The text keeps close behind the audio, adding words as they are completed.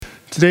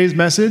Today's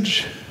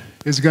message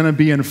is going to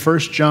be in 1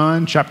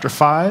 John chapter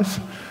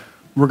 5.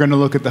 We're going to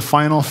look at the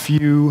final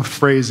few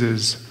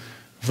phrases,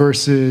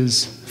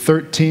 verses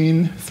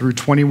 13 through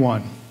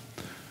 21.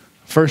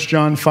 1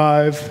 John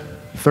 5,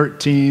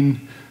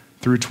 13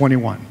 through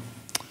 21.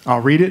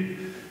 I'll read it,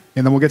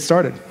 and then we'll get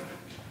started.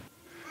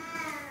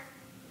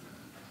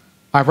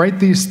 I write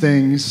these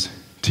things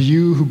to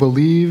you who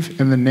believe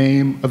in the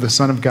name of the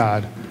Son of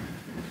God,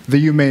 that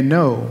you may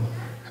know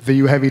that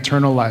you have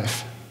eternal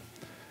life.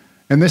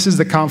 And this is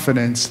the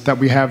confidence that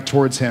we have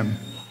towards him,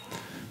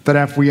 that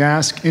if we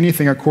ask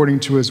anything according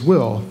to his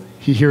will,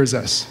 he hears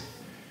us.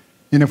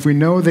 And if we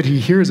know that he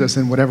hears us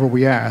in whatever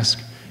we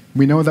ask,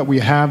 we know that we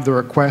have the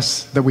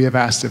requests that we have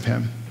asked of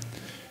him.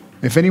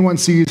 If anyone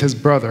sees his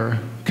brother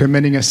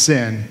committing a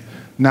sin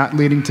not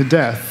leading to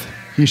death,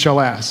 he shall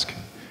ask,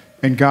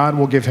 and God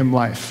will give him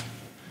life.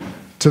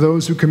 To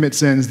those who commit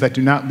sins that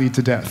do not lead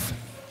to death,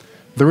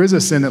 there is a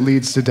sin that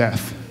leads to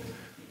death.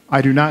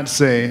 I do not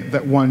say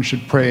that one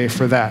should pray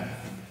for that.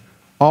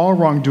 All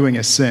wrongdoing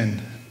is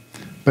sin,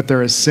 but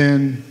there is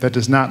sin that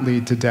does not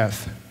lead to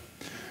death.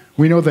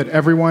 We know that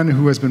everyone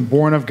who has been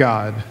born of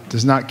God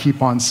does not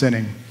keep on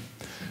sinning,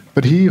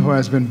 but he who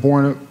has been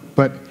born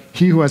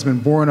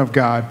of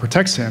God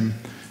protects him,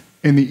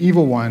 and the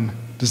evil one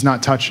does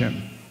not touch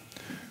him.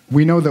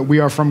 We know that we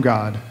are from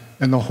God,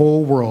 and the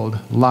whole world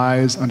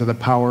lies under the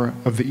power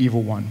of the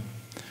evil one.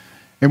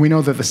 And we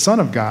know that the Son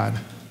of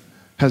God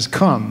has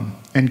come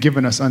and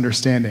given us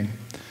understanding,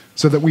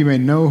 so that we may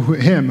know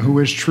him who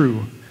is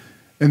true,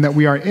 and that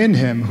we are in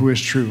him who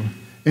is true,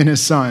 in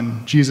his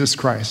Son, Jesus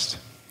Christ.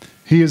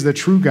 He is the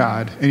true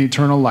God and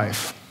eternal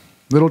life.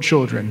 Little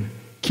children,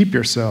 keep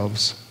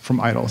yourselves from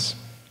idols.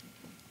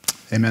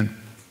 Amen.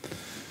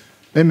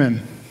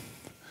 Amen.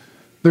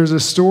 There's a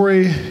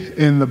story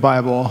in the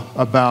Bible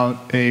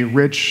about a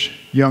rich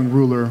young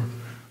ruler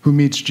who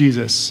meets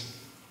Jesus.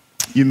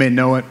 You may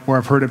know it or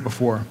have heard it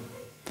before.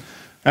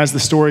 As the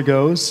story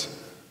goes,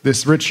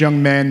 this rich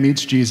young man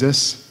meets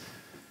Jesus,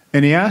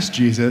 and he asks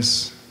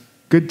Jesus,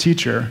 "Good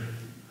teacher,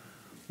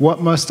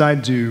 what must I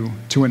do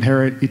to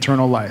inherit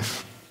eternal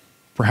life?"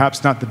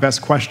 Perhaps not the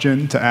best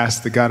question to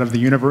ask the God of the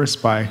universe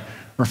by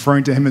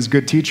referring to him as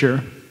good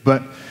teacher,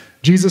 but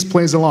Jesus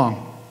plays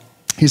along.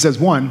 He says,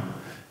 1,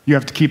 you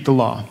have to keep the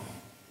law.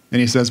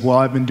 And he says, well,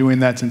 I've been doing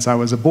that since I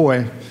was a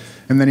boy.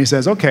 And then he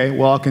says, okay,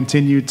 well, I'll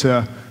continue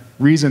to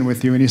reason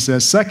with you. And he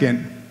says,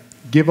 2nd,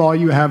 give all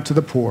you have to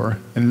the poor,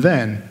 and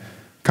then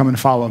come and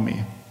follow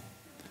me.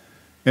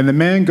 And the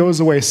man goes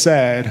away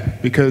sad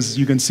because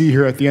you can see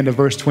here at the end of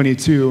verse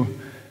 22,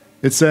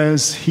 it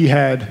says he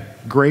had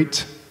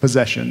great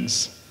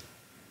possessions.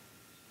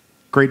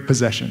 Great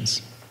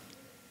possessions.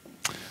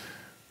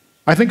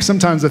 I think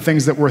sometimes the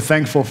things that we're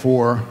thankful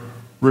for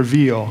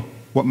reveal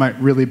what might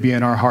really be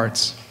in our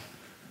hearts.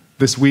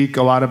 This week,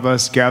 a lot of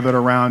us gathered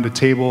around a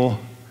table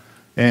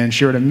and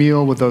shared a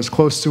meal with those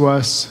close to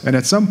us. And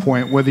at some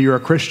point, whether you're a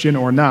Christian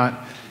or not,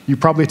 you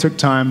probably took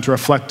time to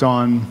reflect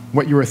on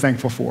what you were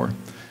thankful for.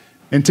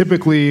 And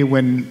typically,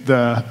 when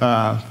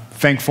the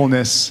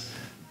thankfulness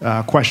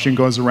question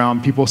goes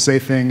around, people say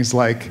things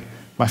like,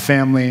 my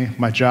family,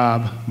 my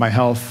job, my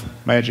health,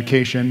 my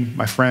education,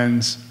 my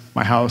friends,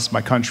 my house,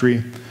 my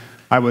country.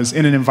 I was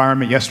in an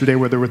environment yesterday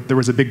where there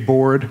was a big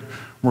board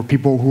where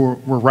people who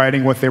were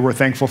writing what they were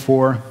thankful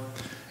for.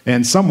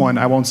 And someone,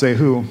 I won't say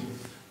who,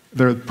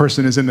 the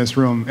person is in this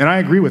room, and I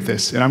agree with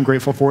this, and I'm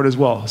grateful for it as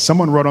well.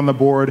 Someone wrote on the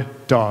board,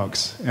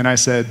 dogs, and I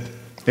said,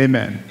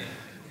 amen.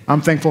 I'm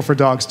thankful for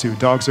dogs too.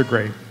 Dogs are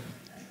great.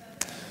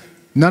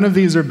 None of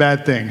these are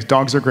bad things.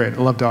 Dogs are great. I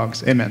love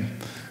dogs. Amen.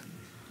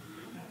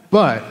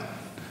 But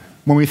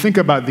when we think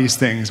about these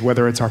things,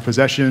 whether it's our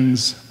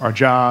possessions, our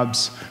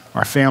jobs,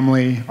 our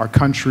family, our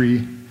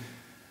country,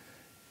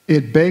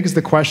 it begs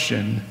the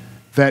question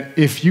that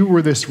if you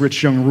were this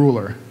rich young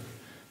ruler,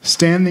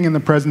 standing in the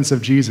presence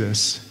of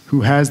Jesus,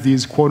 who has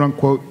these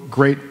quote-unquote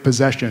great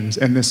possessions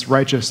and this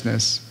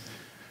righteousness,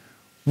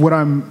 what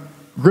I'm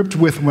gripped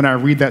with when I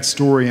read that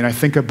story and I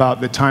think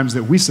about the times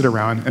that we sit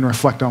around and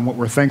reflect on what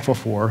we're thankful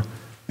for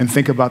and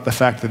think about the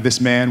fact that this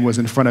man was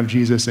in front of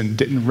Jesus and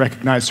didn't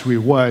recognize who he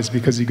was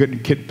because he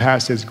couldn't get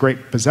past his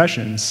great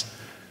possessions,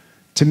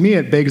 to me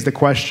it begs the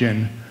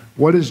question,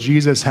 what does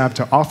Jesus have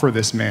to offer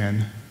this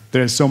man that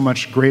is so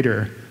much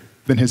greater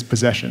than his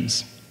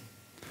possessions?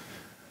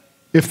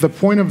 If the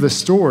point of the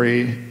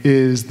story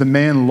is the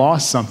man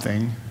lost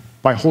something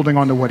by holding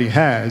on to what he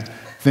had,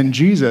 then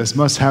Jesus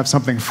must have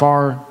something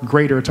far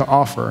greater to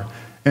offer.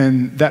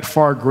 And that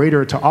far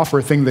greater to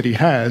offer thing that he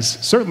has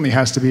certainly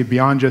has to be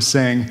beyond just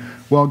saying,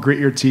 well, grit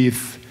your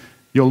teeth,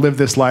 you'll live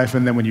this life,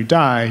 and then when you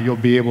die, you'll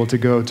be able to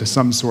go to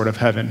some sort of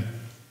heaven.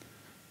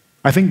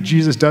 I think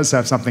Jesus does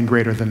have something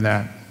greater than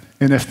that.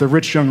 And if the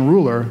rich young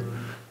ruler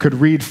could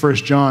read 1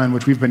 John,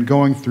 which we've been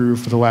going through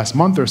for the last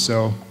month or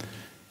so,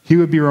 he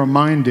would be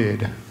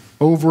reminded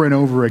over and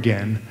over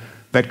again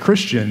that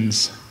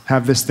Christians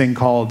have this thing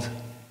called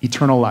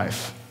eternal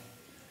life.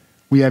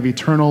 We have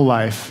eternal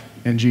life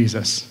in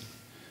Jesus.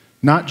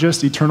 Not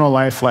just eternal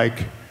life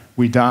like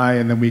we die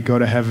and then we go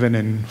to heaven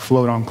and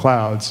float on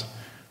clouds.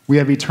 we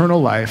have eternal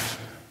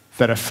life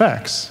that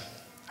affects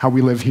how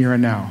we live here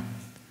and now.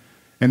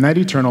 And that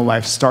eternal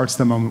life starts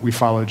the moment we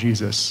follow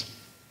Jesus.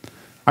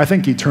 I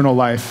think eternal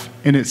life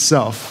in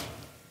itself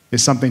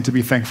is something to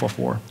be thankful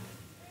for.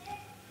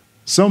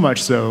 So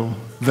much so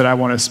that I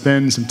want to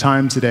spend some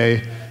time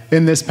today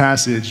in this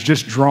passage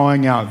just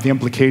drawing out the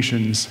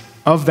implications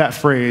of that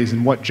phrase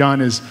and what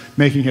John is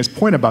making his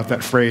point about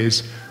that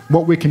phrase,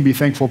 what we can be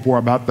thankful for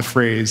about the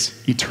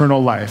phrase eternal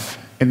life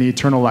and the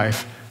eternal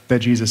life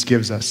that Jesus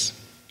gives us.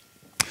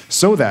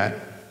 So that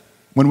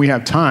when we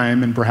have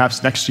time, and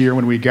perhaps next year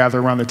when we gather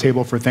around the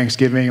table for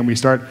Thanksgiving and we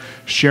start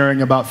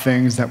sharing about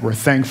things that we're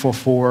thankful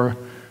for,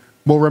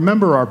 we'll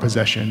remember our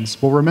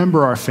possessions, we'll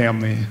remember our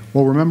family,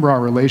 we'll remember our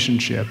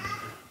relationship,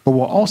 but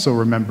we'll also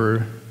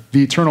remember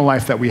the eternal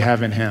life that we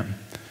have in him.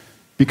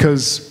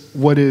 Because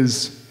what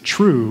is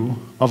true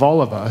of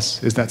all of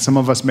us is that some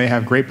of us may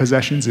have great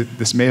possessions.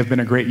 This may have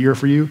been a great year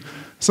for you.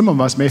 Some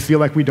of us may feel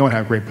like we don't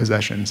have great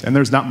possessions, and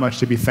there's not much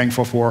to be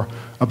thankful for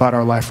about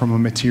our life from a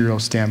material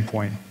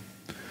standpoint.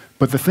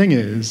 But the thing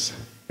is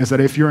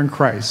that if you're in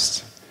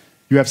Christ,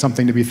 you have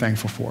something to be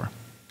thankful for.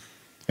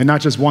 And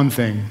not just one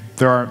thing,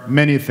 there are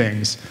many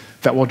things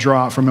that we'll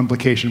draw out from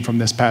implication from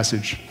this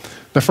passage.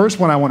 The first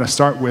one I want to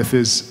start with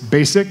is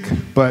basic,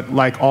 but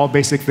like all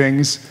basic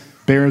things,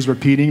 bears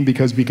repeating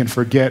because we can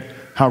forget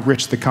how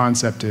rich the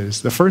concept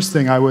is. The first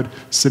thing I would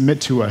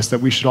submit to us that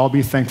we should all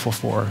be thankful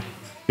for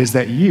is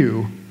that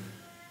you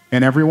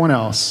and everyone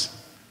else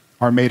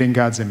are made in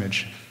God's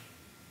image.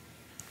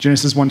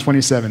 Genesis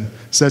 1:27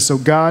 says, "So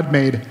God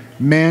made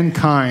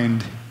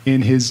mankind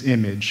in his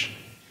image."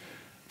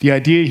 The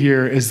idea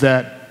here is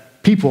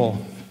that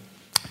people,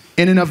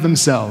 in and of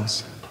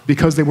themselves,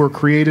 because they were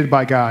created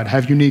by God,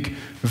 have unique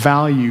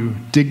value,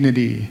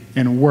 dignity,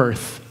 and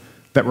worth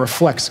that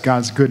reflects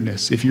God's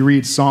goodness. If you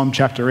read Psalm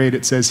chapter 8,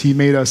 it says, "He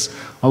made us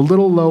a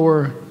little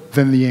lower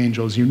than the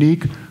angels,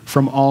 unique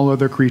from all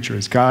other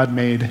creatures. God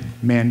made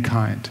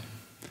mankind."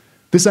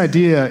 This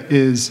idea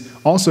is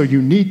also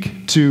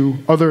unique to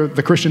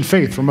the Christian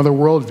faith from other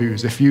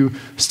worldviews. If you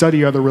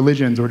study other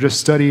religions or just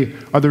study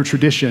other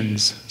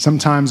traditions,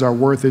 sometimes our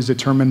worth is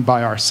determined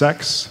by our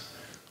sex,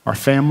 our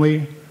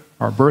family,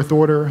 our birth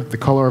order, the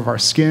color of our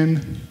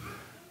skin.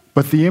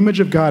 But the image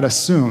of God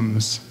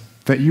assumes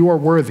that you are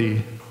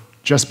worthy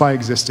just by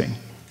existing.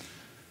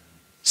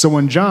 So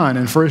when John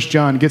in 1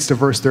 John gets to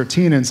verse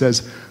 13 and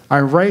says, "I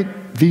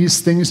write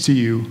these things to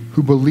you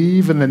who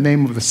believe in the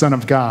name of the Son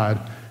of God,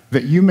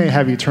 that you may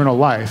have eternal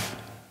life,"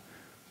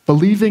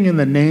 believing in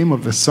the name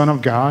of the Son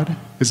of God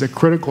is a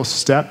critical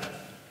step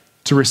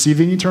to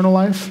receiving eternal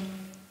life,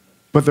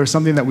 but there's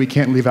something that we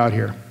can't leave out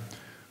here.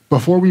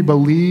 Before we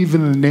believe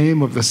in the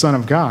name of the Son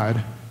of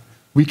God,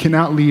 we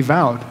cannot leave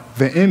out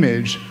the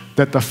image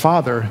that the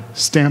Father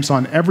stamps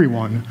on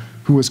everyone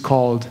who is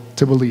called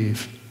to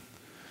believe.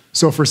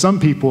 So for some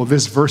people,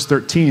 this verse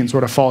 13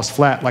 sort of falls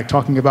flat, like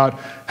talking about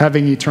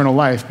having eternal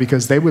life,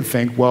 because they would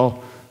think,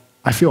 well,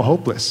 I feel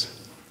hopeless.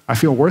 I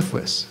feel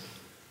worthless.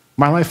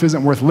 My life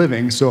isn't worth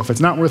living, so if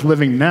it's not worth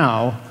living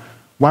now,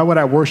 why would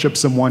I worship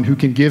someone who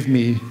can give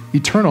me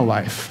eternal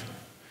life?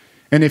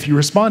 And if you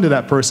respond to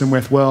that person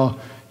with, well,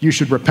 you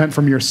should repent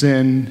from your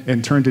sin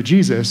and turn to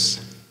Jesus,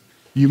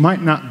 you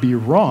might not be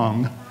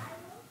wrong,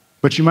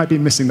 but you might be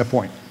missing the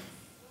point.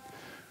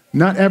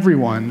 Not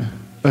everyone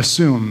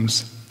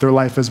assumes their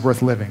life is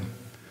worth living.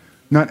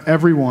 Not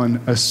everyone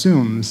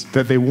assumes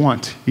that they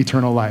want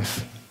eternal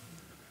life.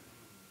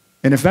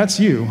 And if that's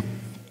you,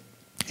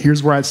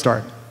 here's where I'd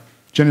start.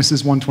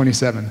 Genesis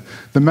 1:27.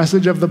 The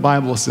message of the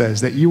Bible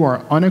says that you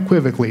are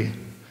unequivocally,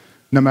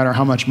 no matter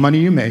how much money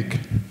you make,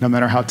 no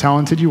matter how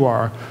talented you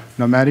are,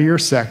 no matter your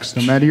sex,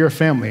 no matter your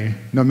family,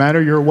 no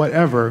matter your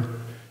whatever,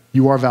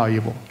 you are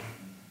valuable.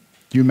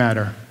 You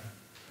matter.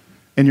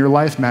 And your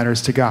life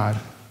matters to God.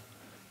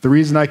 The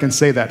reason I can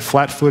say that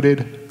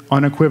flat-footed,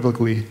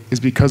 unequivocally, is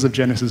because of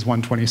Genesis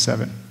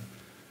 1:27.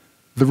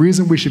 The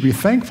reason we should be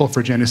thankful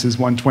for Genesis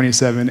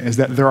 1:27 is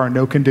that there are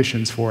no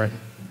conditions for it.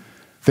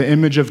 The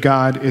image of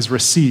God is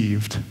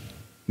received,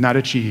 not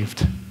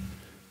achieved,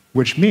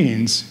 which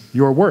means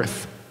your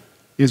worth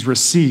is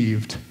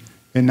received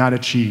and not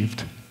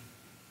achieved.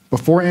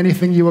 Before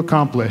anything you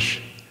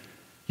accomplish,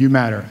 you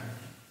matter.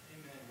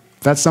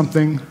 That's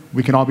something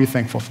we can all be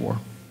thankful for.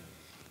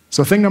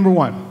 So thing number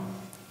one,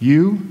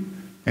 you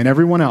and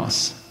everyone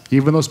else,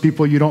 even those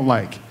people you don't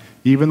like,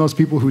 even those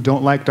people who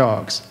don't like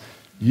dogs,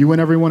 you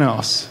and everyone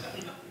else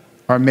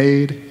are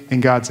made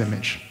in God's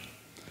image.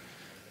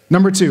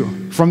 Number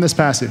two, from this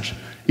passage,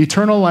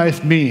 eternal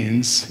life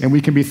means, and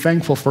we can be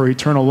thankful for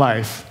eternal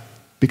life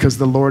because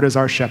the Lord is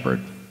our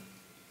shepherd.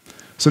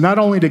 So not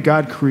only did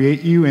God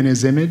create you in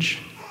his image,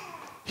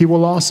 he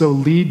will also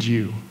lead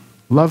you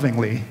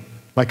lovingly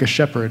like a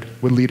shepherd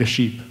would lead a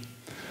sheep.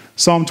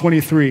 Psalm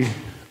 23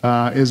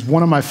 is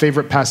one of my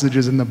favorite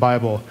passages in the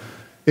Bible.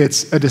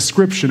 It's a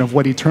description of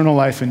what eternal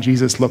life in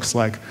Jesus looks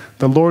like.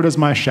 The Lord is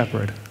my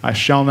shepherd, I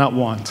shall not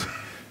want.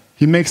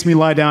 He makes me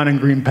lie down in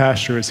green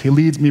pastures. He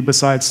leads me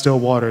beside still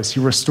waters.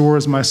 He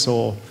restores my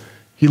soul.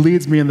 He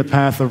leads me in the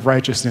path of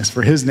righteousness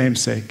for his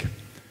name's sake.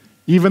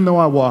 Even though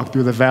I walk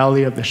through the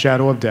valley of the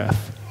shadow of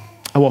death,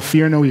 I will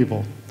fear no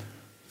evil,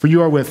 for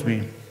you are with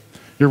me.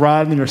 Your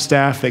rod and your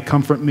staff, they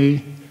comfort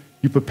me.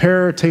 You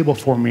prepare a table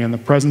for me in the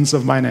presence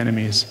of mine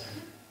enemies.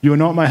 You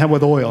anoint my head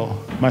with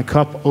oil, my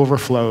cup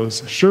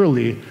overflows.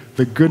 Surely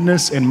the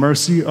goodness and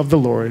mercy of the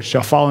Lord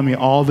shall follow me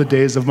all the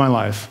days of my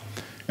life,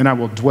 and I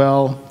will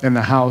dwell in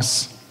the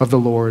house of the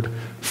Lord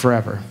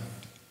forever.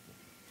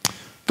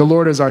 The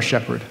Lord is our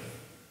shepherd.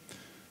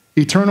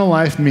 Eternal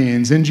life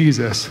means in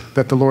Jesus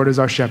that the Lord is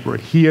our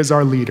shepherd. He is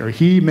our leader.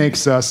 He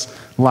makes us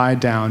lie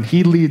down.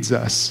 He leads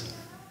us.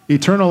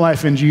 Eternal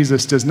life in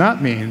Jesus does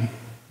not mean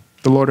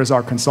the Lord is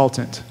our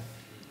consultant.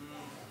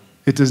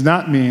 It does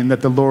not mean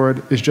that the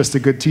Lord is just a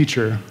good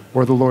teacher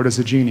or the Lord is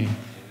a genie.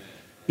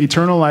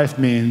 Eternal life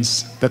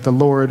means that the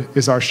Lord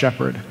is our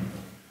shepherd.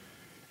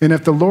 And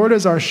if the Lord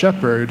is our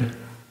shepherd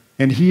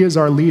and he is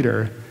our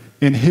leader,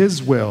 and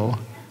his will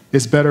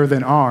is better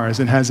than ours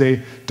and has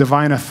a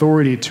divine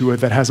authority to it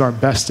that has our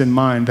best in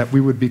mind, that we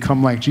would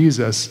become like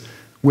Jesus,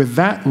 with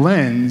that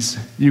lens,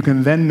 you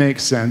can then make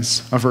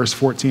sense of verse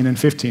 14 and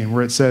 15,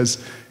 where it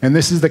says, and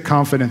this is the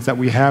confidence that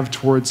we have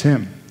towards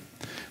him,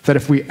 that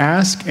if we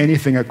ask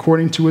anything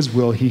according to his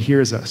will, he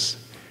hears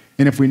us.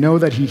 And if we know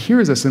that he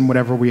hears us in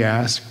whatever we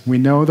ask, we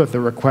know that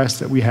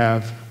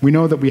we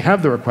know that we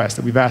have the request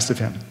that we've asked of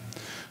him.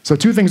 So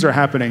two things are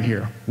happening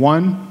here.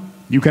 One,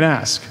 you can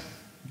ask.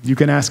 You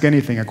can ask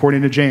anything,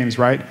 according to James,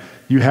 right?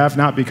 You have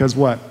not because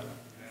what?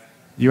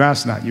 You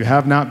ask not. You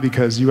have not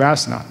because you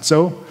ask not.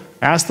 So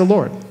ask the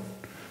Lord.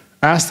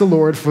 Ask the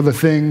Lord for the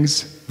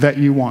things that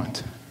you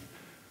want.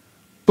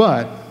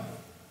 But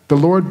the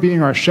Lord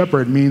being our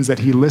shepherd means that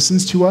he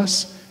listens to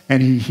us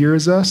and he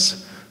hears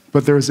us,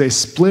 but there's a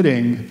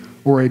splitting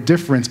or a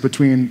difference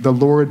between the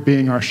Lord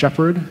being our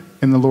shepherd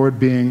and the Lord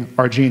being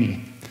our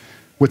genie.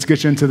 Which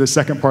gets into the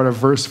second part of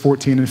verse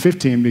 14 and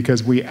 15,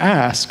 because we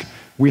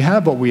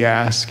have what we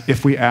ask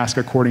if we ask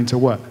according to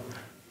what?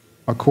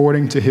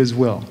 According to his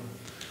will.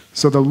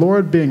 So the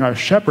Lord being our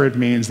shepherd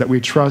means that we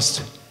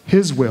trust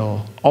his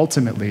will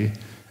ultimately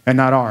and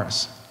not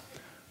ours.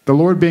 The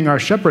Lord being our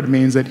shepherd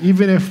means that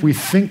even if we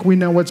think we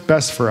know what's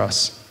best for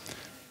us,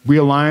 we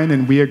align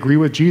and we agree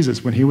with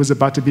Jesus when he was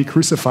about to be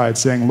crucified,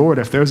 saying, Lord,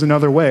 if there's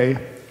another way,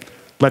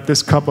 let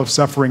this cup of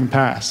suffering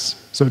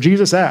pass. So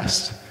Jesus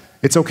asked.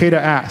 It's okay to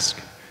ask.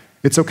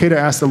 It's okay to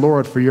ask the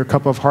Lord for your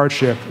cup of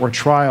hardship or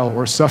trial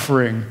or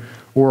suffering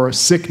or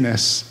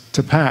sickness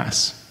to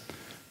pass.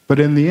 But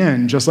in the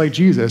end, just like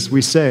Jesus,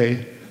 we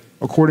say,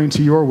 according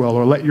to your will,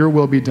 or let your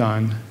will be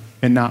done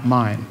and not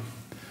mine.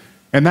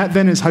 And that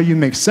then is how you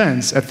make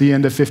sense at the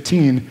end of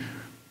 15.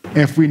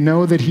 If we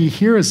know that he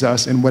hears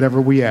us in whatever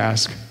we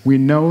ask, we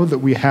know that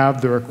we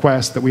have the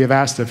request that we have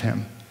asked of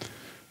him.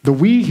 The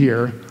we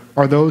here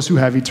are those who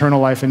have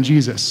eternal life in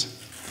Jesus.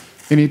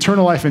 And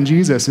eternal life in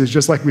Jesus is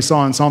just like we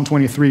saw in Psalm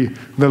 23,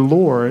 the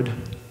Lord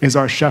is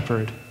our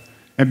shepherd.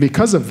 And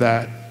because of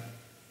that,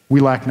 we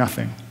lack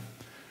nothing.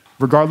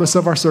 Regardless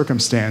of our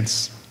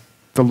circumstance,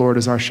 the Lord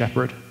is our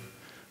shepherd.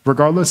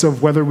 Regardless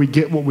of whether we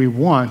get what we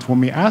want when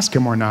we ask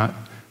him or not,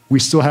 we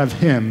still have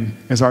him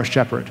as our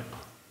shepherd.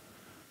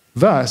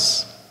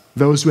 Thus,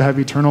 those who have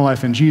eternal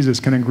life in Jesus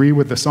can agree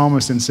with the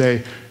psalmist and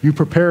say, you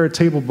prepare a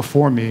table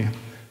before me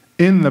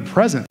in the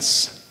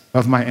presence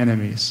of my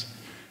enemies.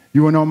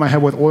 You anoint my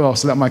head with oil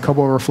so that my cup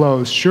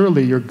overflows.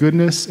 Surely your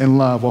goodness and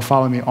love will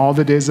follow me all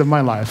the days of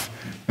my life,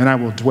 and I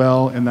will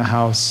dwell in the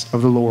house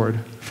of the Lord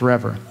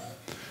forever.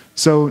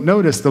 So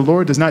notice the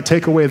Lord does not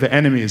take away the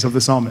enemies of the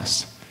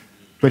psalmist,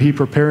 but he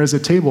prepares a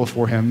table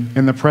for him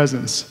in the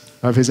presence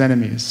of his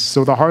enemies.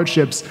 So the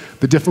hardships,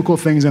 the difficult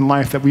things in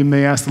life that we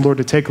may ask the Lord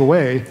to take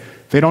away,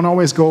 they don't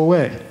always go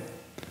away,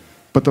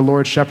 but the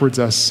Lord shepherds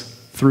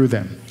us through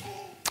them.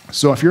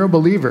 So if you're a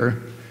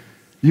believer,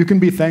 you can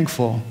be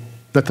thankful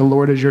that the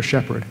Lord is your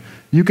shepherd.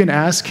 You can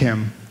ask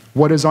him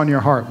what is on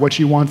your heart, what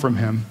you want from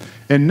him,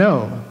 and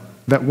know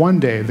that one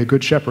day the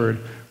good shepherd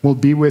will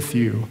be with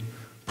you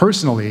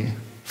personally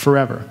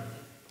forever.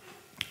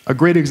 A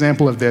great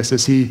example of this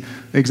is the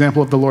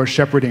example of the Lord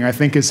shepherding, I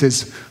think, is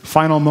his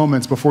final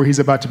moments before he's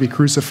about to be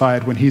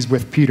crucified when he's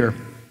with Peter.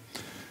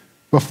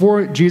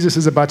 Before Jesus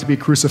is about to be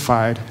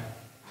crucified,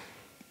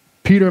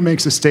 Peter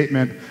makes a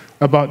statement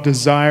about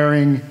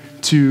desiring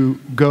to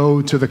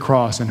go to the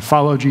cross and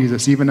follow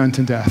Jesus even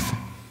unto death.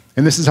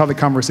 And this is how the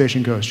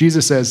conversation goes.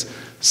 Jesus says,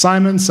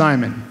 Simon,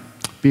 Simon,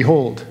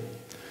 behold,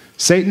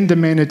 Satan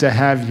demanded to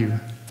have you,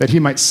 that he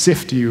might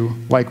sift you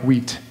like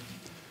wheat.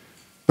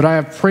 But I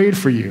have prayed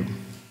for you,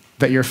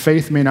 that your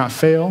faith may not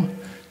fail,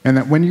 and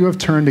that when you have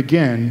turned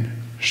again,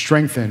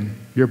 strengthen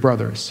your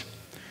brothers.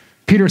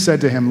 Peter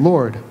said to him,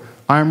 Lord,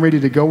 I am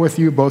ready to go with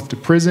you both to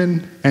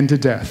prison and to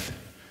death.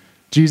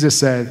 Jesus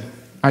said,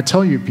 I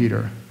tell you,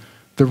 Peter,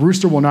 the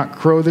rooster will not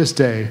crow this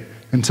day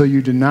until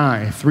you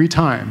deny 3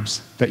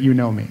 times that you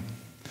know me.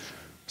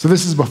 So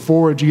this is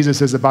before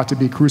Jesus is about to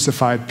be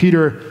crucified.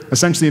 Peter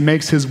essentially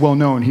makes his will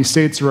known. He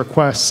states a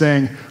request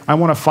saying, I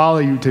want to follow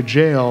you to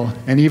jail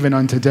and even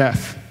unto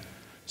death.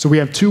 So we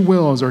have 2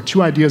 wills or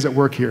 2 ideas at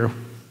work here.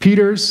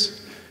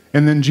 Peter's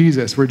and then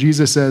Jesus, where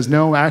Jesus says,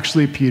 no,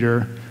 actually,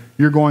 Peter,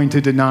 you're going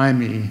to deny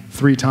me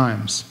 3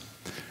 times.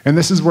 And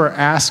this is where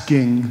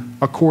asking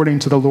according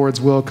to the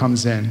Lord's will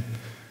comes in.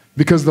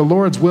 Because the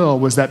Lord's will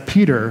was that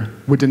Peter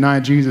would deny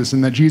Jesus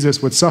and that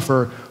Jesus would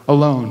suffer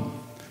alone.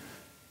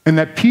 And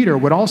that Peter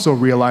would also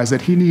realize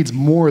that he needs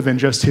more than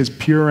just his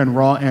pure and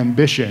raw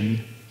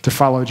ambition to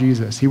follow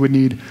Jesus. He would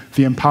need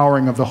the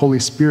empowering of the Holy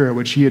Spirit,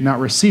 which he had not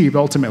received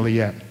ultimately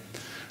yet.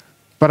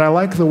 But I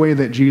like the way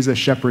that Jesus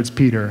shepherds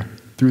Peter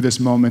through this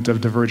moment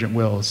of divergent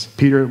wills.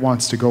 Peter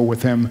wants to go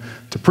with him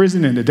to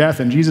prison and to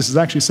death, and Jesus is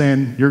actually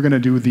saying, you're going to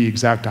do the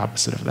exact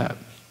opposite of that.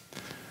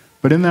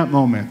 But in that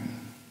moment,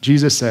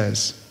 Jesus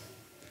says,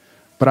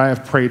 but I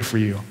have prayed for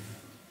you,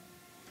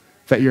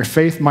 that your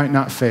faith might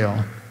not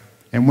fail,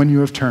 and when you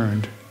have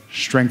turned,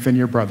 strengthen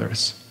your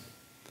brothers.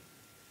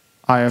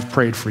 I have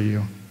prayed for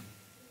you.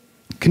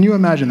 Can you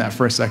imagine that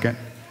for a second?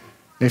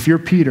 If you're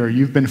Peter,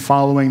 you've been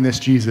following this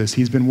Jesus.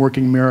 He's been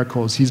working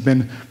miracles. He's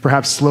been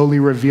perhaps slowly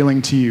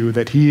revealing to you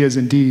that he is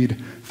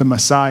indeed the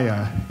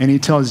Messiah. And he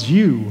tells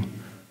you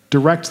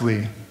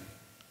directly,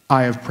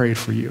 I have prayed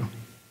for you.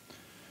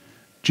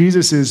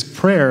 Jesus'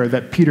 prayer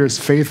that Peter's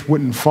faith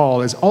wouldn't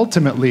fall is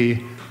ultimately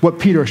what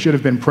Peter should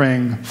have been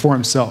praying for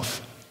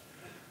himself.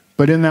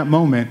 But in that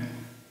moment,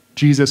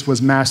 Jesus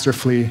was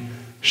masterfully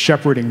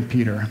shepherding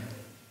Peter.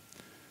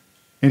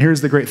 And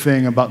here's the great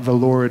thing about the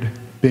Lord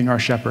being our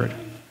shepherd.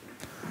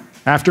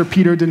 After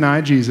Peter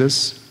denied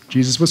Jesus,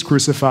 Jesus was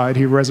crucified,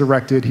 he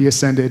resurrected, he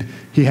ascended,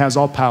 he has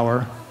all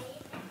power.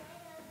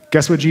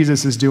 Guess what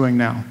Jesus is doing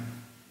now?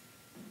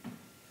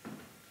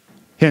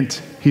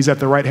 Hint, he's at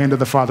the right hand of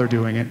the Father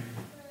doing it.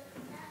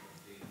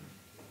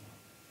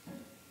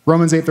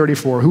 Romans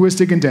 8:34, who is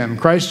to condemn?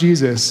 Christ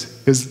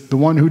Jesus is the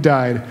one who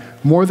died,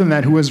 more than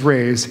that, who was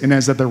raised, and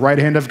is at the right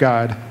hand of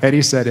God,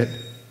 Eddie said it,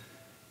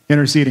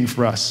 interceding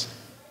for us.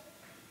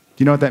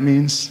 Do you know what that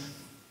means?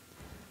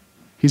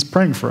 He's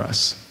praying for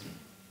us.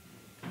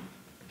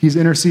 He's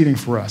interceding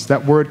for us.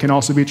 That word can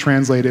also be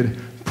translated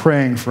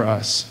praying for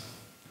us.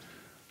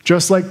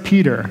 Just like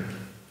Peter,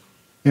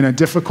 in a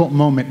difficult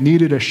moment,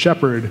 needed a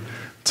shepherd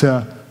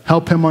to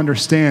help him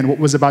understand what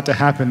was about to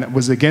happen that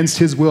was against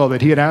his will,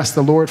 that he had asked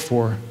the Lord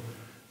for.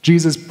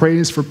 Jesus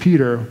prays for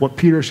Peter what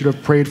Peter should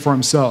have prayed for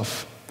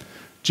himself.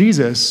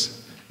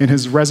 Jesus, in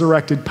his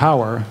resurrected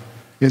power,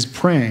 is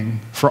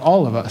praying for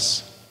all of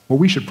us what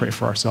we should pray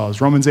for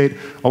ourselves. Romans 8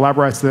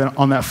 elaborates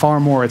on that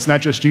far more. It's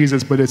not just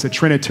Jesus, but it's a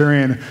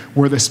Trinitarian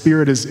where the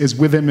Spirit is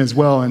with him as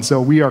well. And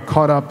so we are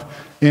caught up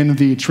in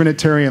the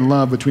Trinitarian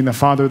love between the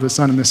Father, the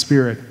Son, and the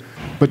Spirit.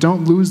 But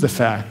don't lose the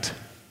fact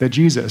that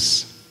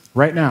Jesus,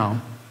 right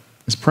now,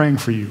 is praying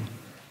for you.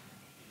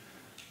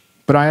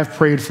 But I have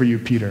prayed for you,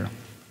 Peter.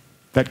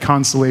 That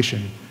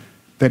consolation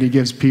that he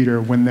gives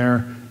Peter when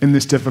they're in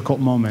this difficult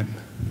moment.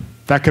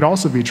 That could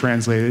also be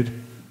translated,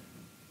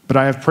 but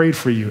I have prayed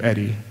for you,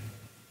 Eddie.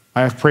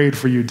 I have prayed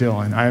for you,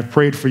 Dylan. I have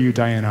prayed for you,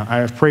 Diana. I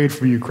have prayed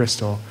for you,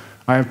 Crystal.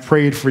 I have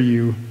prayed for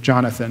you,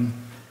 Jonathan.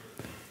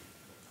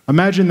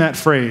 Imagine that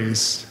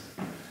phrase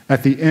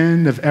at the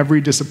end of every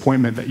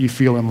disappointment that you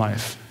feel in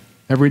life,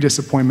 every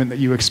disappointment that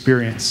you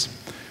experience,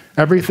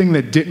 everything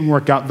that didn't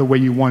work out the way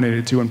you wanted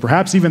it to, and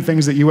perhaps even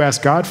things that you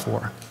asked God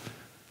for,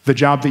 the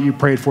job that you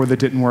prayed for that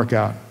didn't work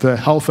out, the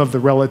health of the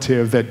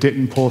relative that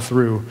didn't pull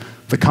through,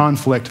 the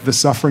conflict, the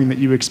suffering that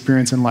you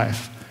experience in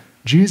life.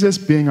 Jesus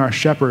being our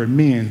shepherd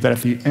means that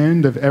at the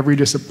end of every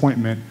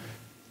disappointment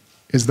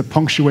is the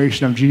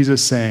punctuation of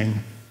Jesus saying,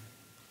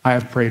 I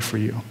have prayed for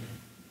you.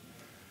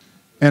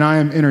 And I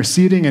am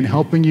interceding and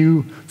helping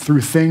you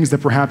through things that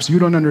perhaps you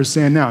don't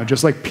understand now,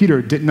 just like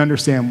Peter didn't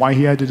understand why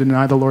he had to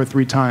deny the Lord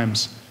 3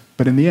 times.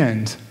 But in the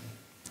end,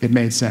 it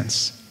made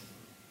sense.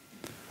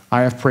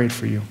 I have prayed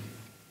for you.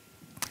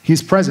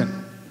 He's present.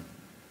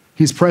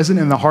 He's present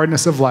in the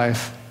hardness of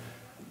life.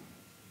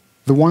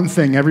 The one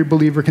thing every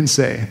believer can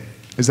say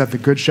is that the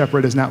Good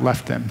Shepherd has not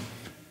left them.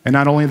 And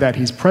not only that,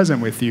 he's present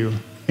with you,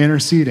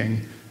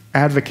 interceding,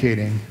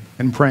 advocating,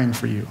 and praying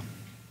for you.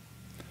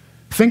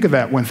 Think of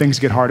that when things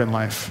get hard in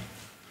life.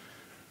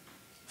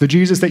 The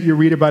Jesus that you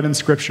read about in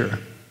Scripture,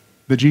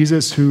 the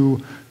Jesus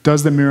who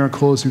does the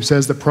miracles, who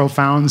says the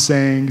profound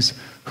sayings,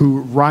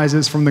 who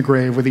rises from the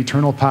grave with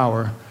eternal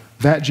power,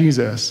 that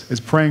Jesus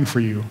is praying for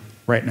you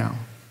right now.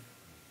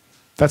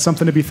 That's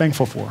something to be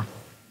thankful for.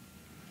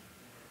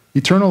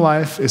 Eternal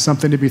life is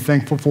something to be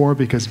thankful for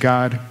because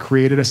God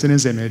created us in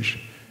his image,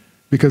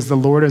 because the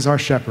Lord is our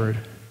shepherd.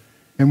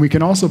 And we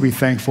can also be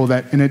thankful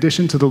that in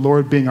addition to the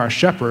Lord being our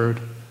shepherd,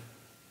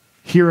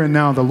 here and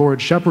now the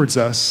Lord shepherds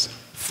us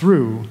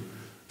through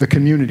the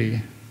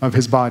community of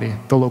his body,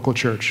 the local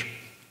church.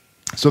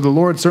 So the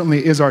Lord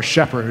certainly is our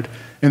shepherd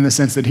in the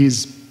sense that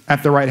he's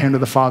at the right hand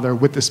of the Father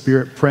with the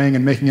Spirit praying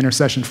and making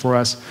intercession for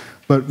us.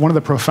 But one of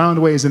the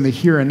profound ways in the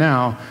here and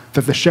now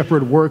that the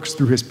shepherd works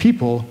through his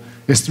people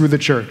is through the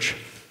church.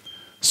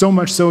 So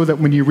much so that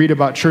when you read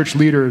about church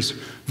leaders,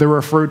 they're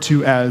referred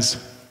to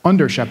as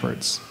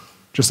under-shepherds,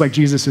 just like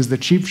Jesus is the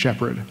chief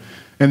shepherd.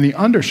 And the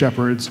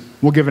under-shepherds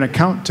will give an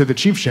account to the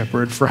chief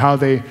shepherd for how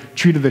they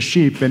treated the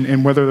sheep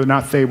and whether or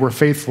not they were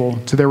faithful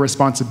to their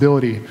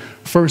responsibility.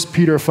 1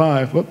 Peter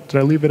 5, did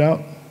I leave it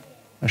out?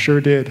 I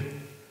sure did.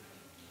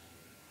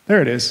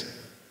 There it is.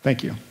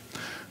 Thank you.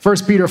 1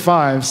 Peter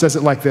 5 says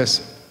it like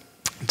this.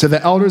 To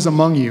the elders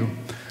among you,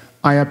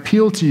 I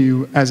appeal to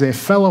you as a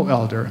fellow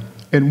elder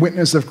and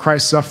witness of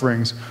Christ's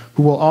sufferings,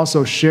 who will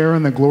also share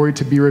in the glory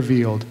to be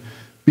revealed.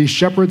 Be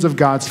shepherds of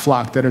God's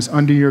flock that is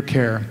under your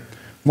care,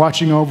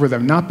 watching over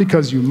them, not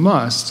because you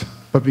must,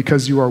 but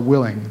because you are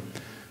willing,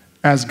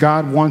 as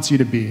God wants you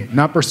to be,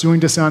 not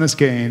pursuing dishonest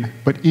gain,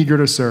 but eager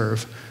to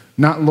serve,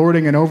 not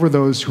lording it over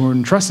those who are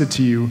entrusted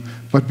to you,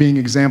 but being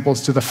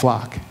examples to the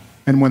flock.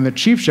 And when the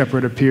chief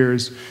shepherd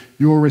appears,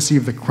 you will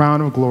receive the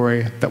crown of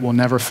glory that will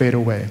never fade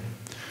away.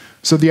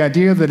 So the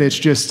idea that it's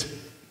just,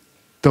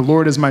 the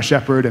Lord is my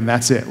shepherd and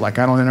that's it, like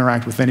I don't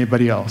interact with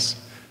anybody else,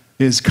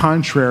 is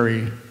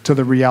contrary to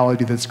the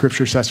reality that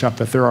Scripture sets up,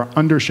 that there are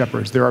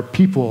under-shepherds, there are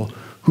people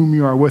whom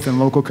you are with in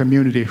local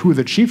community, who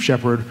the chief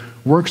shepherd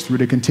works through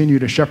to continue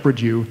to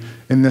shepherd you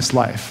in this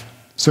life.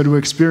 So to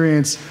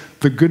experience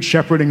the good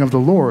shepherding of the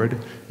Lord,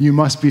 you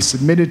must be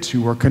submitted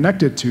to or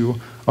connected to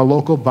a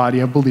local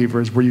body of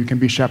believers where you can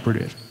be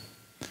shepherded.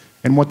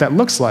 And what that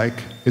looks like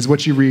is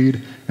what you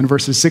read in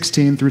verses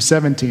 16 through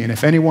 17.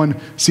 If anyone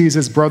sees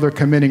his brother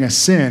committing a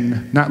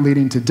sin not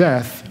leading to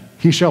death,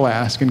 he shall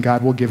ask, and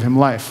God will give him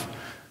life.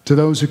 To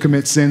those who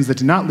commit sins that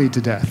do not lead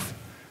to death,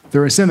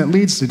 there is sin that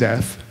leads to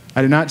death.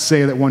 I do not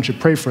say that one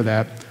should pray for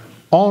that.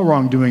 All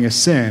wrongdoing is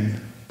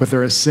sin, but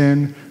there is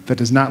sin that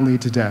does not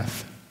lead to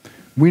death.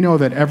 We know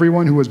that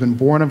everyone who has been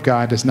born of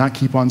God does not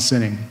keep on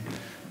sinning,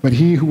 but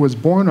he who was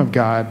born of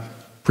God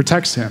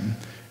protects him,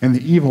 and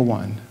the evil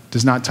one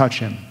does not touch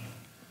him.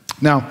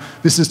 Now,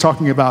 this is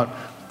talking about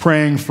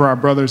praying for our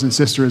brothers and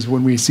sisters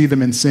when we see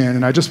them in sin.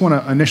 And I just want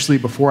to initially,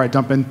 before I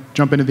jump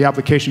into the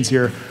applications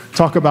here,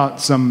 talk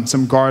about some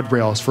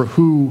guardrails for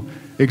who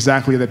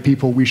exactly the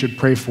people we should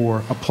pray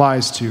for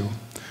applies to.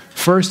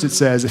 First, it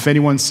says, if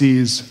anyone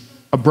sees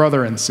a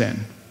brother in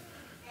sin.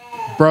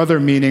 Brother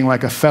meaning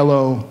like a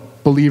fellow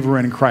believer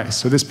in Christ.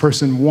 So this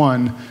person,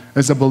 one,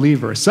 is a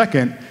believer.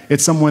 Second,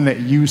 it's someone that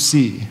you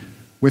see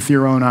with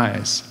your own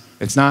eyes.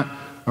 It's not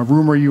a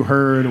rumor you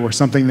heard or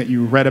something that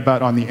you read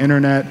about on the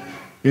internet.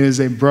 It is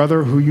a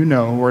brother who you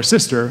know or a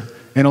sister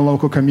in a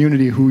local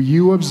community who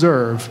you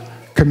observe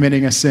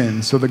committing a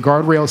sin. So the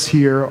guardrails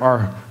here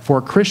are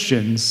for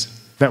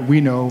Christians that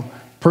we know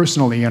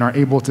personally and are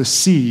able to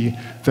see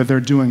that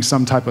they're doing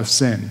some type of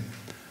sin.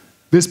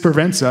 This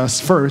prevents us,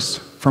 first,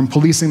 from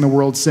policing the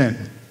world's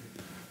sin.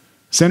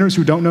 Sinners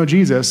who don't know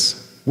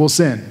Jesus will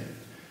sin.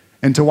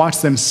 And to watch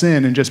them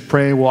sin and just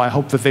pray, well, I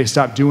hope that they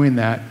stop doing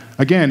that,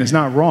 again, is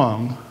not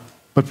wrong,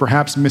 but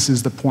perhaps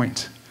misses the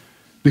point.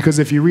 Because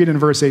if you read in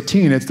verse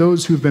 18, it's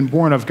those who've been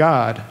born of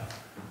God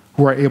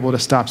who are able to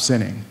stop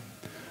sinning.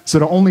 So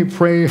to only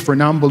pray for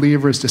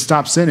non-believers to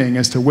stop sinning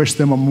is to wish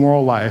them a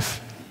moral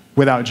life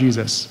without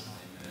Jesus,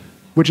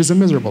 which is a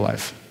miserable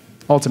life,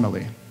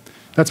 ultimately.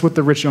 That's what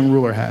the rich young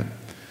ruler had.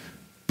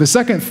 The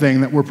second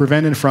thing that we're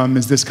prevented from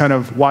is this kind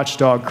of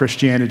watchdog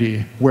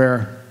Christianity,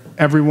 where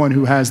everyone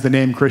who has the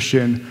name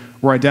Christian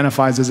or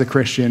identifies as a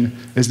Christian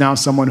is now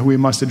someone who we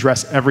must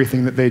address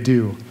everything that they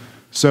do.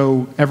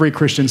 So every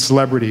Christian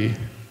celebrity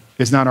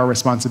is not our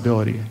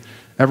responsibility.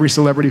 Every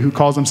celebrity who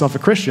calls himself a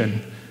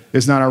Christian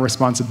is not our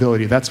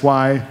responsibility. That's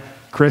why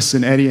Chris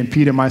and Eddie and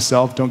Pete and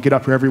myself don't get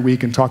up here every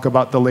week and talk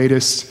about the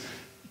latest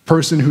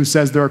person who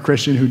says they're a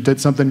Christian who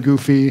did something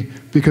goofy,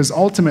 because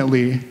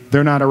ultimately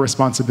they're not our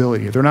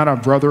responsibility. They're not our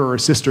brother or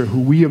sister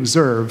who we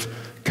observe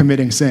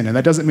committing sin. And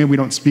that doesn't mean we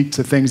don't speak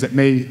to things that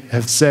may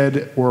have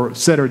said or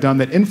done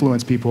that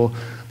influence people,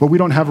 but we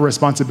don't have a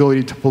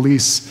responsibility to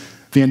police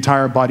the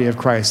entire body of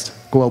Christ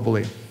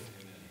globally.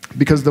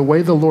 Because the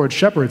way the Lord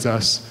shepherds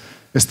us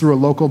is through a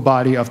local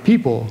body of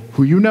people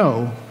who you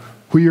know,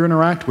 who you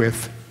interact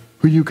with,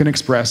 who you can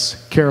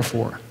express care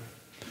for.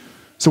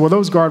 So with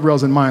those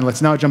guardrails in mind,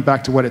 let's now jump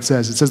back to what it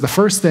says. It says the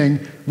first thing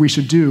we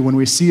should do when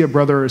we see a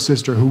brother or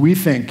sister who we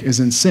think is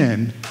in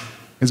sin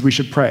is we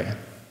should pray.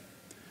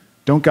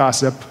 Don't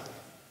gossip.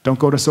 Don't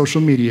go to social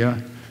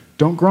media.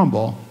 Don't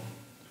grumble.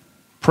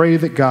 Pray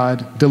that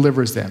God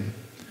delivers them.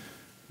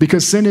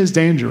 Because sin is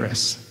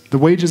dangerous. The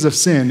wages of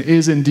sin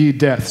is indeed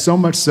death, so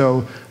much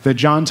so that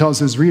John tells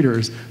his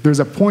readers there's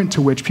a point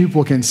to which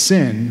people can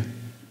sin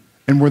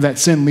and where that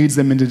sin leads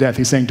them into death.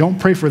 He's saying, don't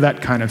pray for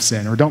that kind of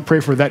sin or don't pray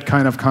for that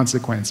kind of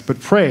consequence, but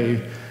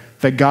pray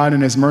that God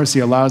in his mercy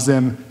allows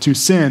them to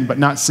sin, but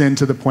not sin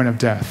to the point of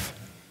death.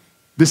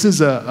 This is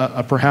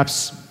a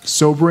perhaps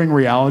sobering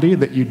reality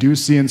that you do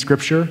see in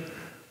Scripture,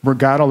 where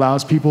God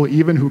allows people,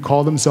 even who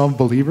call themselves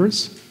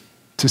believers,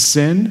 to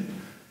sin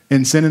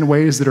in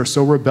ways that are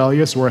so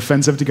rebellious or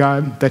offensive to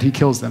God that he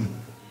kills them.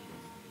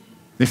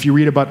 If you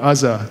read about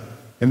Uzzah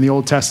in the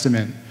Old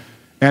Testament,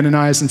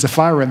 Ananias and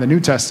Sapphira in the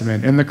New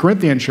Testament, in the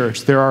Corinthian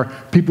church, there are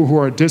people who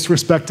are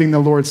disrespecting the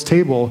Lord's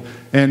table,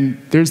 and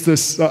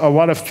there's a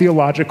lot of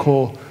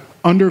theological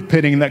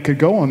underpinning that could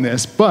go on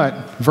this,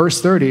 but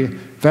verse 30,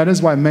 that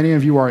is why many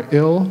of you are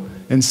ill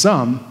and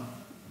some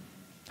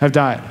have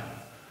died.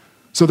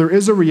 So there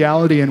is a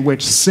reality in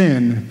which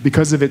sin,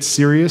 because of its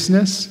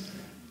seriousness,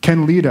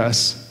 can lead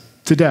us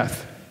to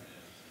death.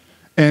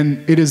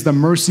 And it is the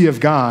mercy of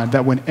God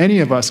that when any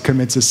of us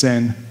commits a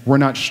sin, we're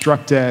not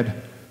struck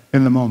dead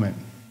in the moment.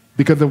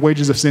 Because the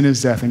wages of sin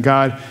is death, and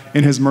God,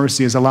 in his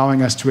mercy, is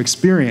allowing us to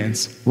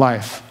experience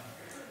life.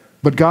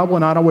 But God will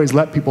not always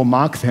let people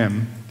mock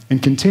him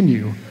and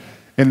continue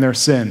in their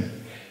sin.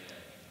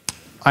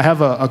 I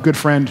have a good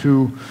friend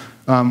who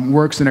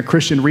works in a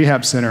Christian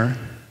rehab center,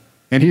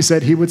 and he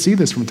said he would see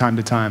this from time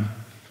to time.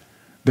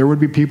 There would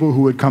be people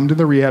who would come to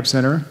the rehab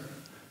center,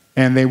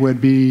 and they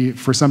would be,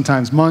 for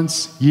sometimes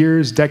months,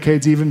 years,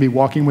 decades even, be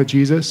walking with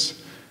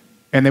Jesus,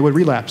 and they would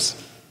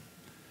relapse.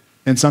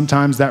 And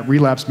sometimes that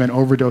relapse meant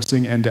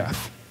overdosing and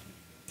death,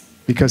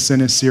 because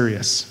sin is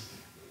serious,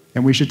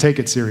 and we should take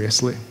it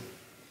seriously.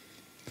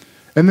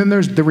 And then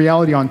there's the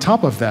reality on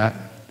top of that,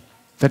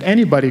 that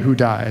anybody who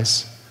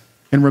dies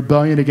in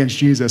rebellion against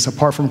Jesus,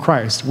 apart from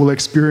Christ, will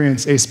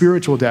experience a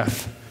spiritual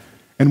death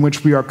in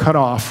which we are cut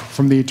off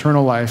from the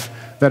eternal life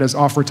that is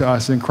offered to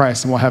us in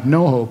Christ, and will have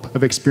no hope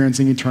of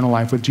experiencing eternal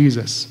life with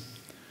Jesus.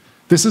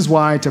 This is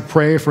why to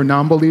pray for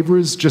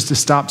non-believers just to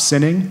stop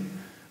sinning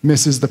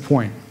misses the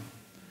point.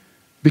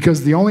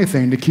 Because the only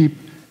thing to keep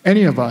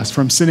any of us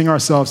from sinning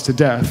ourselves to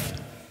death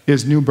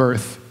is new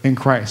birth in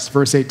Christ.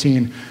 Verse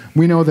 18,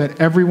 we know that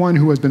everyone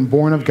who has been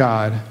born of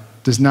God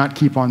does not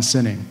keep on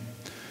sinning.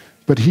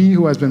 But he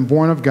who has been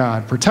born of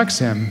God protects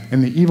him,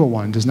 and the evil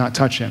one does not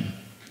touch him.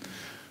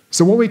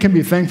 So what we can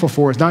be thankful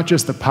for is not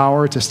just the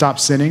power to stop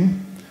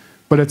sinning,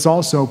 but it's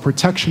also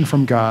protection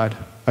from God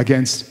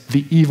against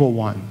the evil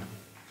one.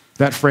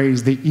 That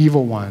phrase, the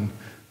evil one,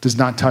 does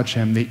not touch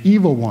him. The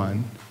evil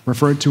one,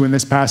 referred to in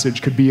this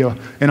passage, could be an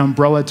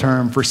umbrella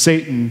term for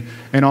Satan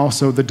and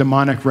also the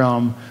demonic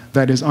realm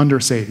that is under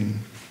Satan.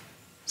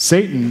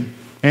 Satan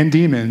and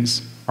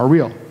demons are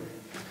real.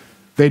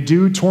 They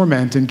do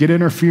torment and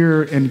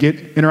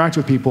interact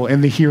with people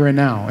in the here and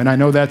now. And I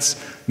know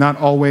that's not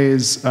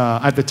always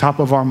at the top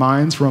of our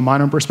minds from a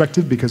modern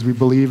perspective, because we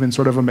believe in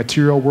sort of a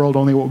material world,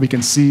 only what we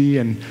can see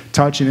and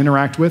touch and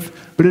interact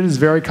with, but it is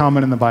very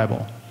common in the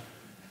Bible.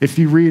 If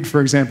you read,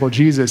 for example,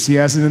 Jesus, he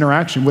has an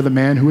interaction with a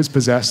man who is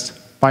possessed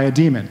by a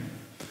demon.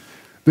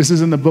 This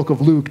is in the book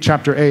of Luke,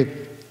 chapter 8.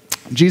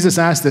 Jesus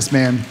asked this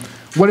man,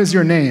 "What is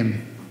your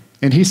name?"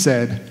 And he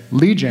said,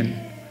 "Legion,"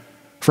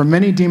 for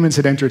many demons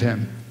had entered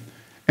him.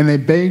 And they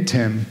begged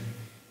him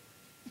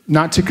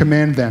not to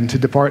command them to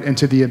depart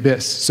into the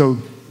abyss. So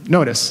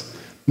notice,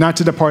 not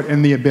to depart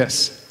in the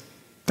abyss.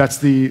 That's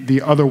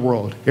the other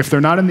world. If they're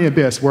not in the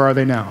abyss, where are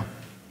they now?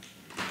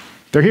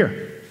 They're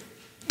here.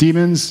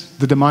 Demons,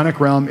 the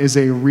demonic realm, is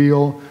a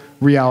real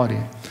reality.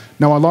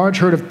 Now, a large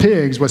herd of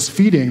pigs was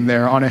feeding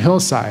there on a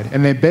hillside,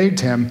 and they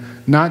begged him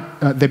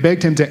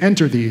to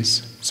enter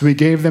these, so he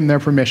gave them their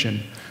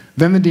permission.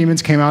 Then the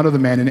demons came out of the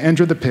man and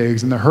entered the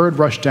pigs, and the herd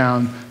rushed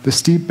down the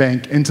steep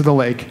bank into the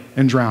lake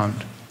and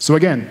drowned. So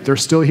again, they're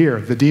still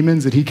here. The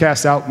demons that he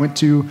cast out went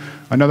to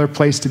another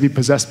place to be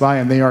possessed by,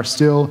 and they are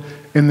still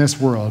in this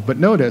world. But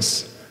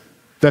notice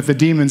that the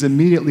demons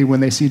immediately,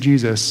 when they see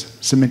Jesus,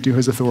 submit to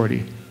his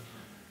authority.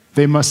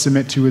 They must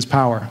submit to his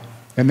power,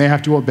 and they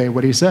have to obey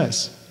what he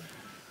says.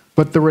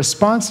 But the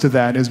response to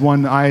that is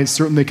one I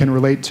certainly can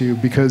relate to,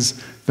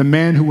 because the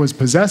man who was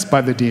possessed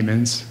by the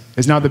demons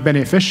is now the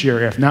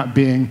beneficiary of not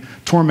being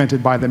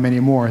tormented by them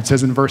anymore. It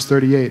says in verse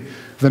 38,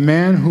 the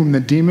man whom the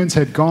demons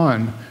had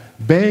gone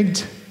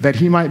begged that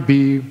he might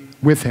be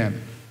with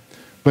him.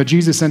 But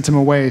Jesus sent him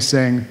away,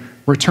 saying,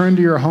 "Return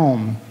to your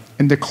home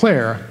and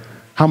declare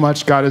how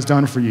much God has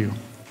done for you."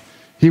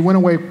 He went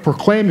away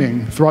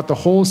proclaiming throughout the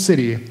whole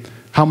city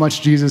how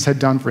much Jesus had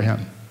done for him.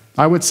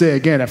 I would say,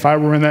 again, if I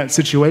were in that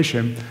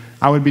situation,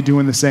 I would be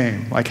doing the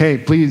same. Like, hey,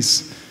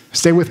 please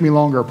stay with me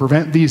longer.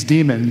 Prevent these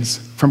demons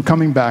from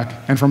coming back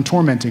and from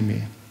tormenting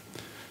me.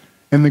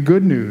 And the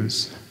good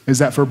news is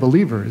that for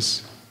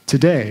believers,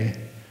 today,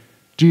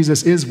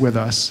 Jesus is with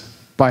us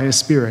by his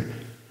Spirit.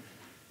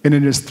 And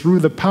it is through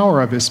the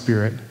power of his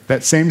Spirit,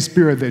 that same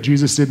Spirit that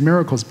Jesus did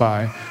miracles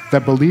by,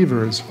 that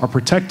believers are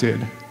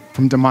protected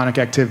from demonic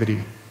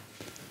activity.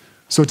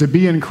 So to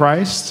be in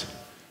Christ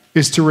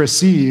is to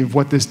receive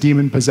what this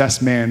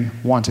demon-possessed man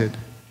wanted,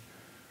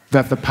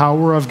 that the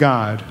power of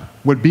God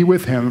would be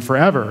with him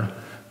forever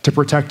to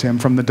protect him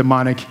from the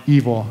demonic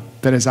evil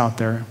that is out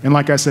there. And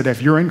like I said,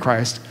 if you're in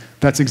Christ,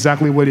 that's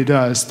exactly what he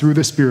does through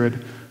the Spirit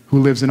who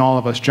lives in all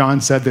of us.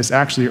 John said this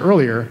actually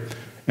earlier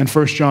in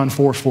 1 John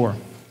 4:4.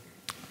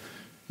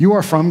 You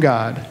are from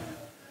God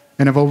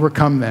and have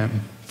overcome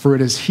them, for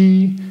it is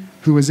he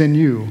who is in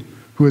you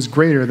who is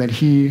greater than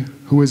he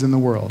who is in the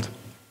world.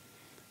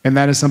 And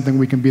that is something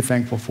we can be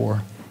thankful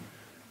for.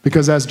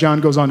 Because as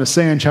John goes on to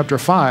say in chapter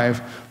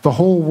 5, the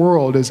whole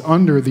world is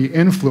under the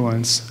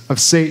influence of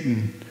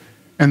Satan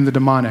and the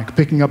demonic.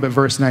 Picking up at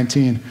verse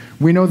 19,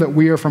 we know that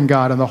we are from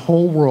God, and the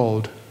whole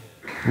world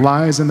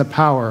lies in the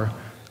power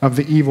of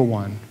the evil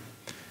one.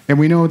 And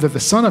we know that the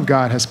Son of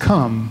God has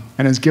come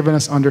and has given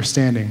us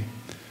understanding,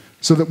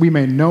 so that we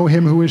may know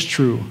him who is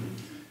true.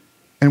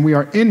 And we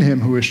are in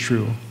him who is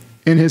true,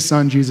 in his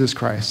Son, Jesus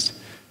Christ.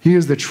 He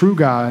is the true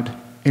God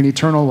in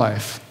eternal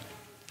life.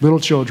 Little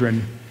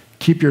children,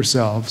 keep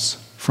yourselves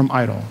from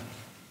idol.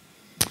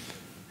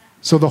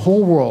 So the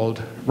whole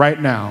world right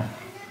now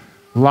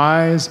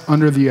lies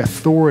under the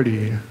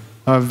authority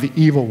of the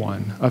evil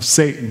one, of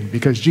Satan,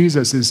 because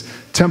Jesus is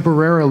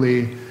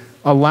temporarily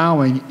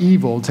allowing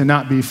evil to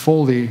not be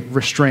fully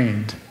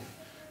restrained.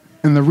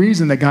 And the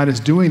reason that God is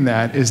doing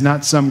that is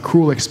not some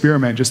cruel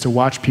experiment just to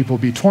watch people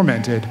be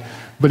tormented,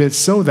 but it's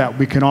so that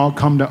we can all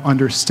come to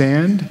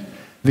understand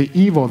the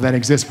evil that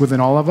exists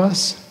within all of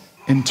us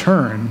and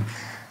turn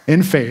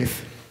in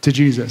faith to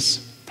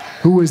Jesus,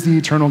 who is the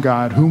eternal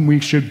God, whom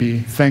we should be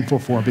thankful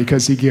for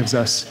because he gives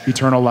us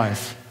eternal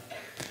life.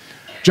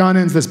 John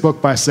ends this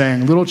book by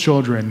saying, "Little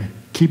children,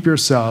 keep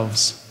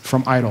yourselves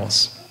from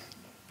idols."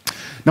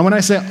 Now, when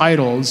I say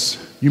idols,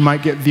 you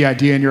might get the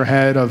idea in your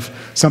head of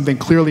something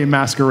clearly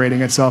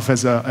masquerading itself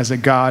as a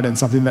god and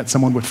something that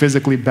someone would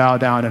physically bow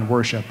down and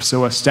worship.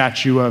 So a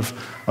statue of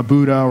a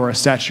Buddha or a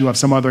statue of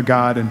some other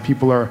god, and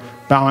people are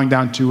bowing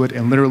down to it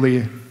and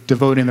literally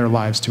devoting their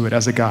lives to it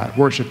as a god,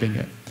 worshiping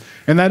it.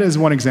 And that is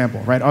one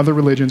example, right? Other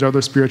religions,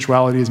 other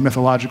spiritualities,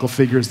 mythological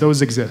figures,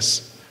 those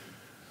exist.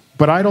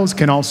 But idols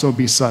can also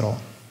be subtle.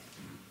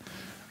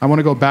 I want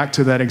to go back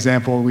to that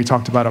example we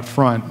talked about up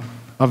front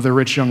of the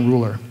rich young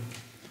ruler.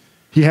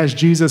 He has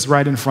Jesus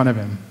right in front of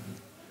him,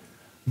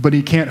 but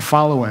he can't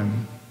follow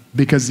him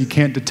because he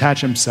can't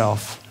detach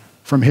himself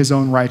from his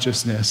own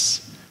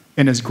righteousness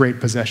and his great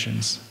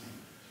possessions.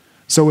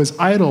 So his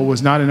idol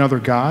was not another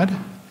god.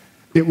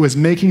 It was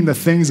making the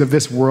things of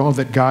this world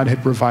that God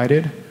had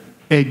provided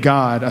a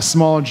god, a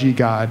small g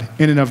god,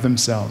 in and of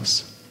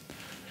themselves.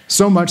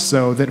 So much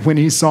so that when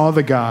he saw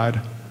the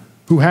God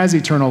who has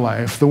eternal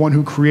life, the one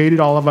who created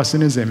all of us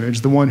in his image,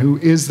 the one who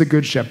is the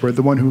good shepherd,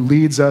 the one who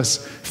leads us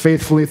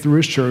faithfully through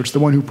his church, the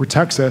one who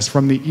protects us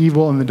from the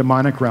evil and the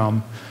demonic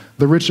realm,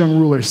 the rich young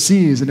ruler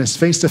sees and is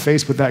face to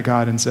face with that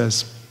God and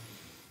says,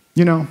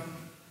 I'll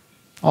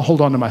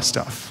hold on to my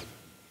stuff.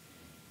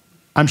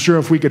 I'm sure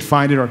if we could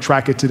find it or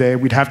track it today,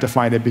 we'd have to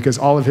find it because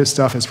all of his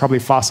stuff is probably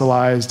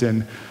fossilized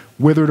and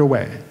withered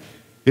away.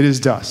 It is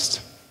dust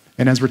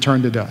and has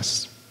returned to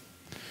dust.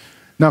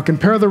 Now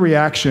compare the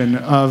reaction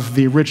of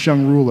the rich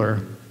young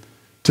ruler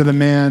to the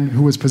man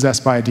who was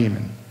possessed by a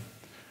demon,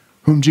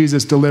 whom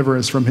Jesus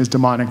delivers from his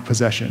demonic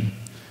possession.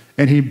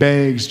 And he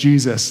begs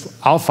Jesus,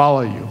 I'll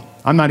follow you.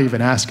 I'm not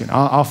even asking.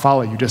 I'll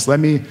follow you. Just let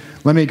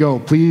me go.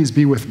 Please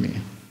be with me.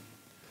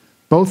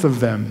 Both of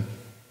them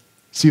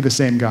see the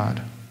same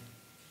God,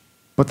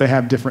 but they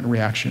have different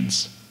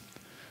reactions.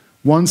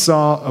 One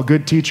saw a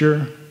good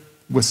teacher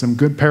with some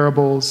good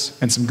parables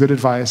and some good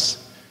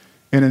advice,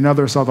 and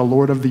another saw the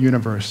Lord of the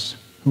universe,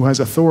 who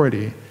has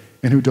authority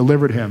and who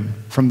delivered him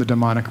from the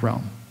demonic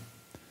realm.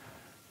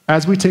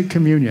 As we take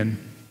communion,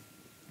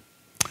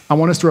 I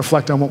want us to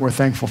reflect on what we're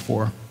thankful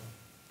for.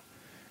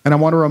 And I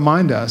want to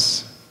remind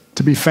us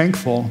to be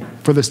thankful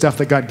for the stuff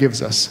that God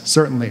gives us,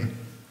 certainly.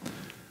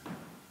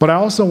 But I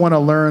also want to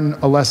learn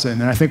a lesson,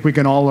 and I think we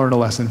can all learn a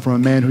lesson from a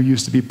man who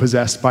used to be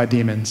possessed by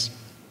demons.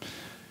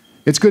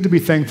 It's good to be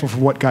thankful for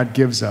what God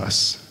gives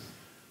us,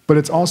 but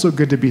it's also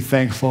good to be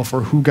thankful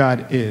for who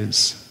God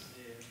is.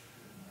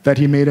 That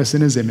he made us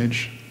in his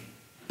image,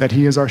 that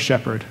he is our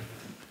shepherd,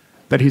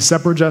 that he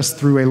separates us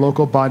through a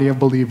local body of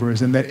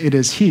believers, and that it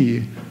is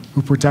he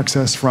who protects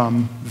us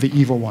from the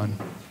evil one.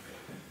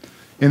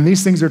 And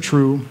these things are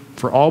true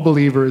for all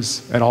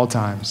believers at all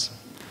times.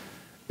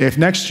 If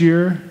next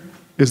year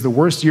is the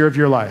worst year of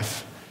your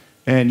life,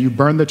 and you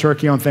burn the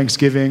turkey on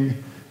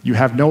Thanksgiving, you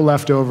have no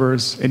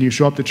leftovers, and you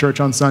show up to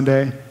church on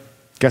Sunday,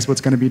 guess what's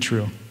going to be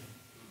true?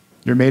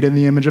 You're made in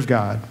the image of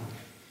God.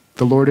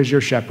 The Lord is your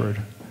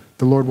shepherd.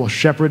 The Lord will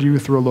shepherd you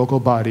through a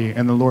local body,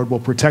 and the Lord will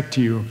protect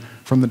you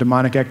from the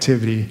demonic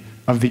activity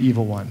of the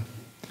evil one.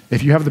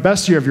 If you have the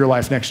best year of your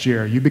life next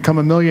year, you become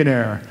a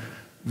millionaire,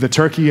 the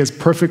turkey is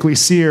perfectly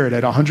seared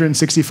at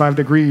 165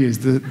 degrees,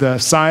 the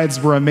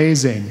sides were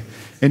amazing,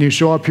 and you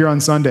show up here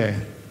on Sunday,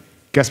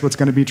 guess what's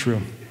going to be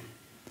true?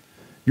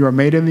 You are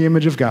made in the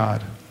image of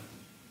God.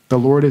 The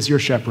Lord is your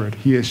shepherd.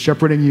 He is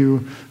shepherding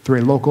you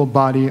through a local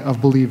body of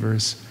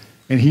believers,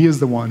 and he is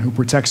the one who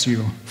protects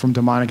you from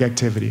demonic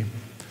activity.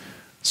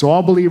 So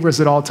all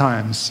believers at all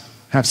times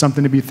have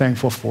something to be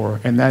thankful for,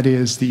 and that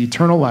is the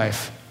eternal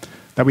life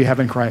that we have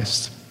in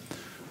Christ.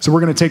 So we're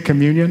going to take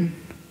communion.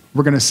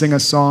 We're going to sing a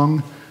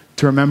song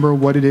to remember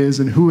what it is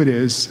and who it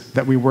is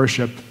that we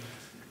worship,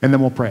 and then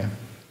we'll pray.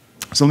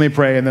 So let me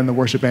pray, and then the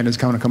worship band is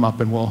going to come up,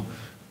 and we'll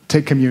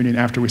take communion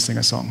after we sing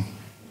a song.